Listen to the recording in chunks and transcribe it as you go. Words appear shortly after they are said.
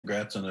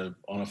Congrats on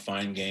a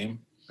fine game.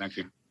 Thank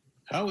you.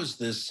 How is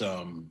this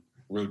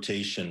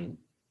rotation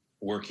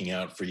working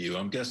out for you?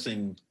 I'm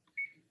guessing,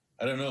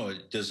 I don't know,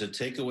 does it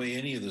take away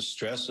any of the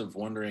stress of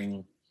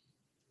wondering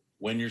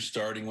when you're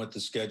starting, what the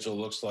schedule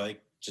looks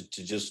like,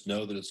 to just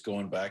know that it's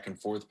going back and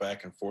forth,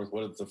 back and forth?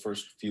 What have the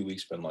first few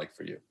weeks been like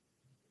for you?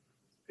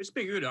 It's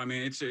been good. I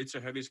mean, it's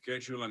a heavy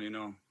schedule,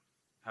 and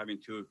having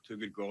two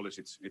good goalies,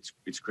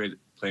 it's great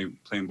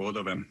playing both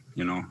of them.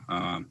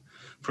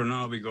 For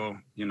now we go.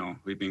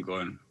 We've been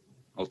going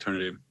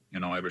alternative.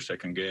 Every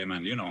second game,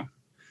 and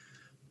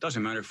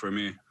doesn't matter for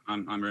me.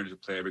 I'm ready to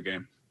play every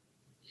game.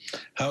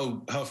 How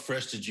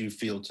fresh did you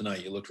feel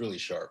tonight? You looked really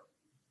sharp.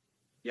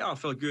 Yeah, I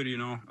felt good.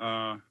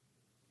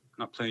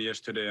 Not playing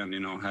yesterday, and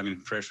having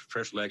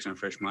fresh legs and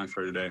fresh mind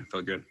for today.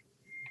 Felt good.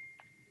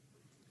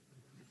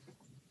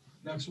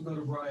 Next we'll go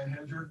to Brian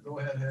Hedger. Go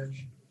ahead,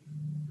 Hedge.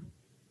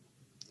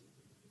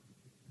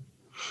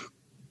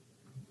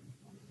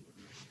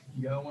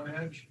 You got one,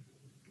 Hedge?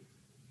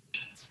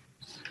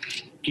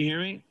 Can you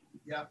hear me?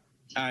 Yeah.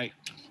 All right.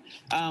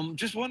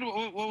 Just wonder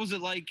what was it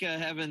like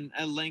having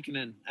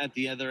Lankinen at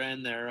the other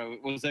end there?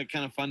 Was that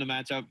kind of fun to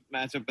match up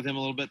with him a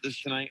little bit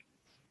tonight?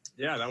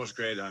 Yeah, that was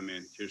great. I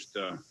mean, just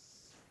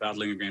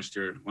battling against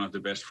one of the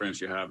best friends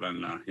you have,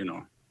 and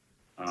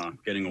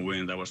getting a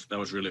win. That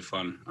was really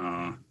fun.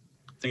 I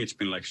think it's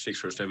been like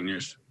 6 or 7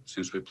 years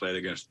since we played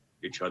against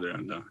each other,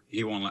 and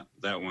he won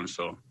that one.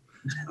 So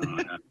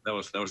that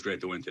was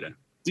great to win today.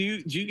 Do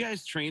you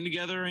guys train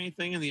together or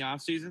anything in the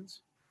off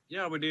seasons?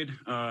 Yeah, we did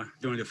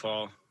during the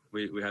fall.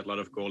 We had a lot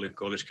of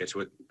goalie skits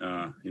with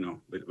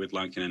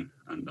Lankinen,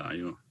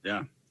 and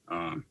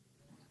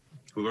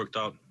we worked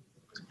out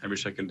every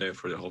second day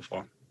for the whole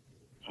fall.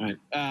 All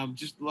right.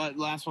 Just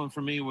last one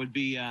for me would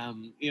be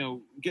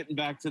getting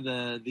back to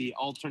the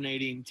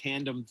alternating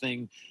tandem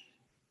thing.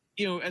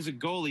 As a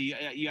goalie,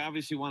 you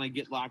obviously want to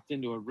get locked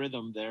into a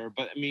rhythm there.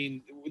 But I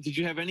mean, did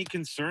you have any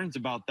concerns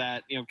about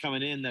that?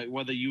 Coming in, that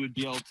whether you would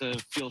be able to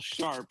feel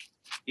sharp,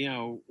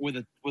 with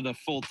a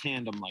full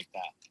tandem like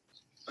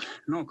that?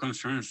 No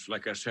concerns.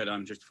 Like I said,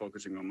 I'm just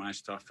focusing on my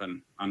stuff,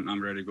 and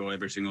I'm ready to go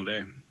every single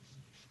day.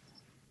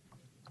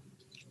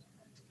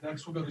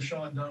 Next, we'll go to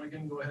Sean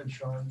Dunnigan. Go ahead,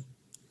 Sean.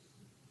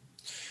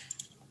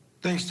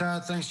 Thanks,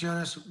 Todd. Thanks,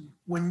 Joonas.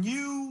 When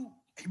you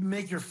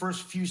make your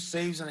first few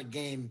saves in a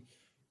game,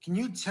 can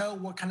you tell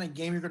what kind of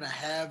game you're going to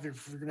have?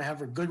 If you're going to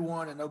have a good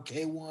one, an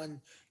okay one,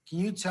 can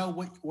you tell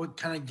what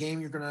kind of game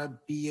you're going to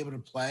be able to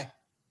play?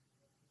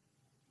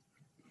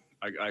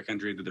 I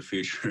can't read the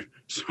future,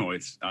 so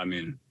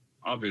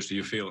obviously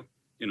you feel,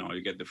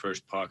 you get the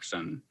first pucks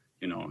and,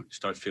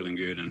 start feeling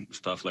good and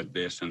stuff like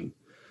this. And,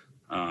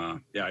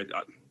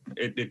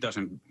 it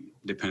doesn't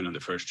depend on the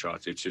first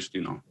shots. It's just,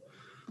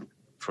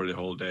 for the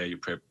whole day, you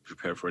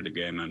prepare for the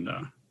game, and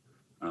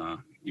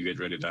you get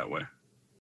ready that way.